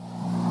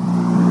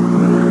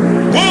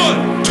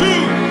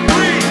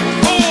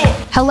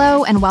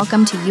and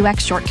welcome to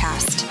UX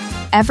Shortcast.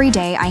 Every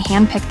day, I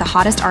handpick the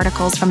hottest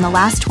articles from the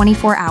last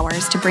 24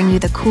 hours to bring you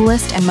the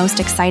coolest and most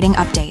exciting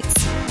updates.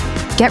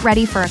 Get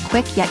ready for a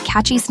quick yet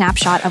catchy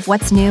snapshot of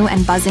what's new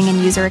and buzzing in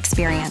user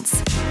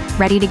experience.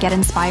 Ready to get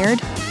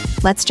inspired?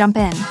 Let's jump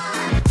in.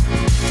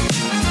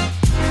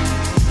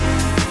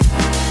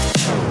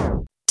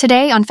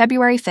 Today, on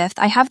February 5th,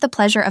 I have the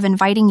pleasure of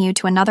inviting you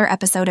to another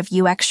episode of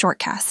UX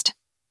Shortcast.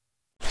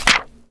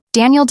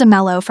 Daniel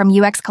DeMello from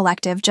UX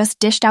Collective just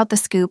dished out the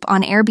scoop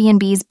on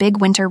Airbnb's big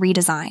winter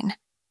redesign.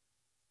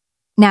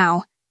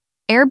 Now,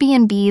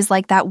 Airbnb's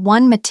like that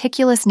one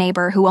meticulous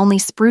neighbor who only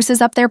spruces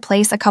up their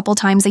place a couple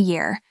times a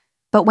year,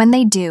 but when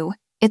they do,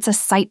 it's a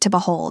sight to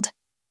behold.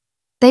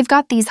 They've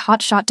got these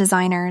hotshot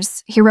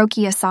designers,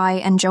 Hiroki Asai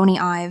and Joni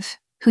Ive,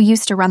 who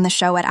used to run the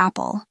show at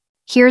Apple.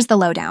 Here's the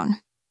lowdown.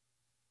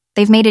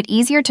 They've made it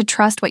easier to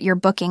trust what you're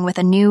booking with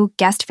a new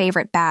guest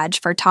favorite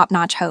badge for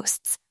top-notch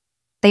hosts.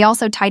 They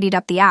also tidied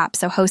up the app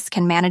so hosts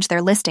can manage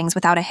their listings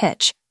without a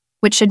hitch,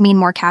 which should mean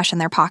more cash in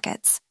their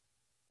pockets.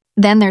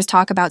 Then there's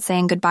talk about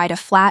saying goodbye to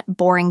flat,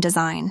 boring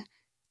design.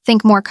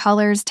 Think more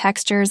colors,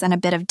 textures, and a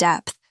bit of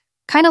depth,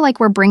 kind of like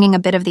we're bringing a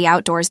bit of the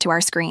outdoors to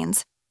our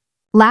screens.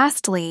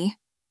 Lastly,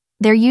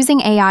 they're using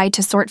AI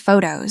to sort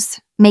photos,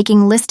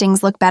 making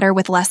listings look better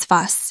with less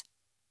fuss.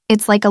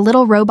 It's like a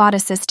little robot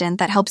assistant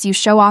that helps you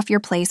show off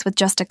your place with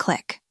just a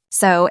click.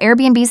 So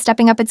Airbnb's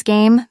stepping up its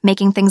game,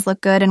 making things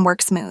look good and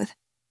work smooth.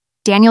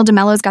 Daniel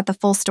DeMello's got the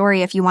full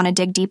story if you want to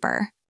dig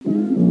deeper.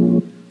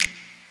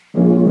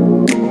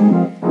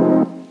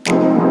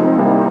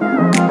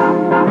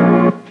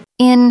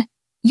 In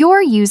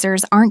Your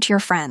Users Aren't Your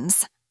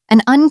Friends,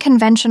 an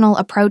unconventional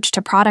approach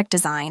to product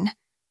design,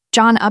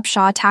 John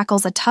Upshaw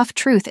tackles a tough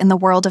truth in the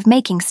world of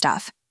making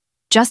stuff.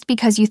 Just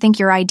because you think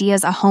your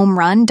idea's a home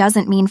run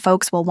doesn't mean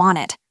folks will want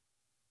it.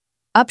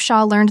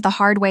 Upshaw learned the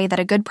hard way that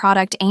a good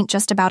product ain't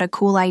just about a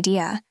cool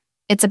idea.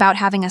 It's about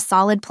having a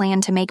solid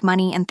plan to make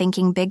money and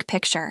thinking big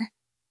picture.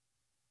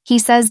 He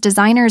says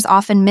designers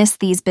often miss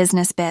these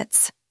business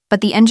bits,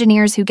 but the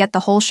engineers who get the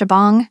whole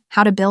shebang,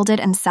 how to build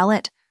it and sell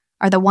it,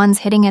 are the ones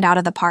hitting it out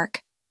of the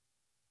park.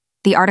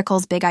 The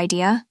article's big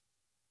idea?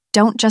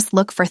 Don't just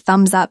look for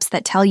thumbs ups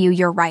that tell you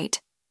you're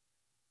right.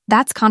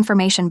 That's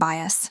confirmation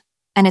bias,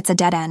 and it's a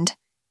dead end.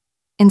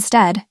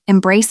 Instead,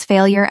 embrace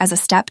failure as a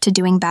step to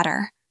doing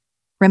better.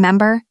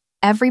 Remember,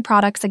 every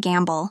product's a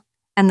gamble,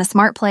 and the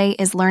smart play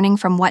is learning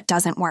from what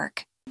doesn't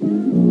work.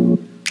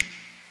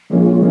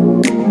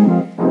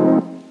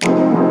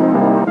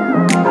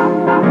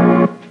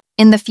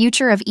 In The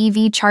Future of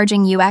EV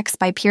Charging UX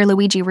by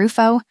Pierluigi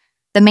Ruffo,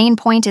 the main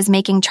point is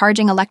making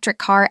charging electric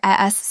car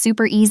AS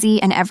super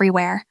easy and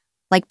everywhere,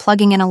 like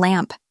plugging in a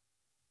lamp.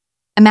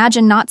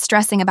 Imagine not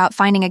stressing about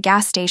finding a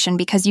gas station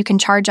because you can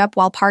charge up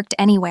while parked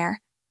anywhere,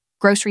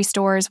 grocery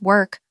stores,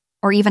 work,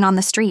 or even on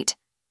the street.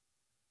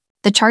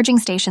 The charging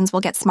stations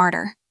will get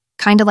smarter.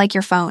 Kinda like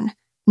your phone,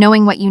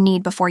 knowing what you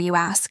need before you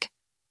ask.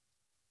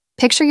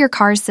 Picture your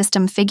car's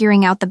system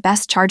figuring out the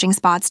best charging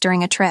spots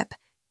during a trip,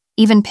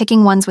 even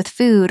picking ones with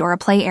food or a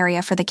play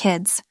area for the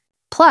kids.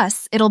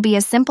 Plus, it'll be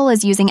as simple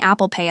as using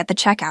Apple Pay at the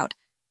checkout.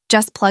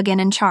 Just plug in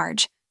and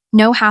charge.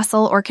 No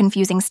hassle or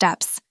confusing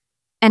steps.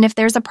 And if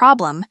there's a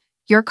problem,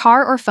 your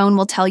car or phone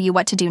will tell you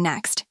what to do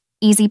next.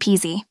 Easy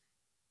peasy.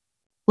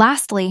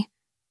 Lastly,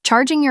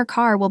 charging your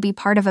car will be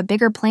part of a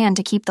bigger plan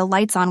to keep the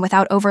lights on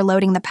without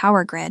overloading the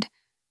power grid,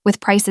 with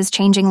prices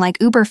changing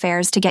like Uber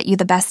fares to get you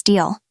the best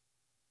deal.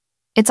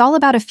 It's all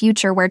about a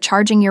future where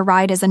charging your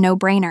ride is a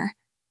no-brainer,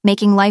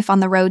 making life on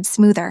the road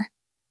smoother.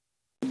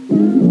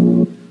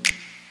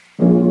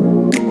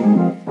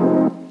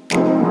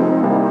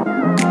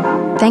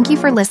 Thank you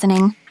for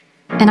listening,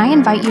 and I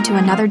invite you to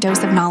another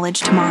dose of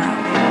knowledge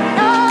tomorrow.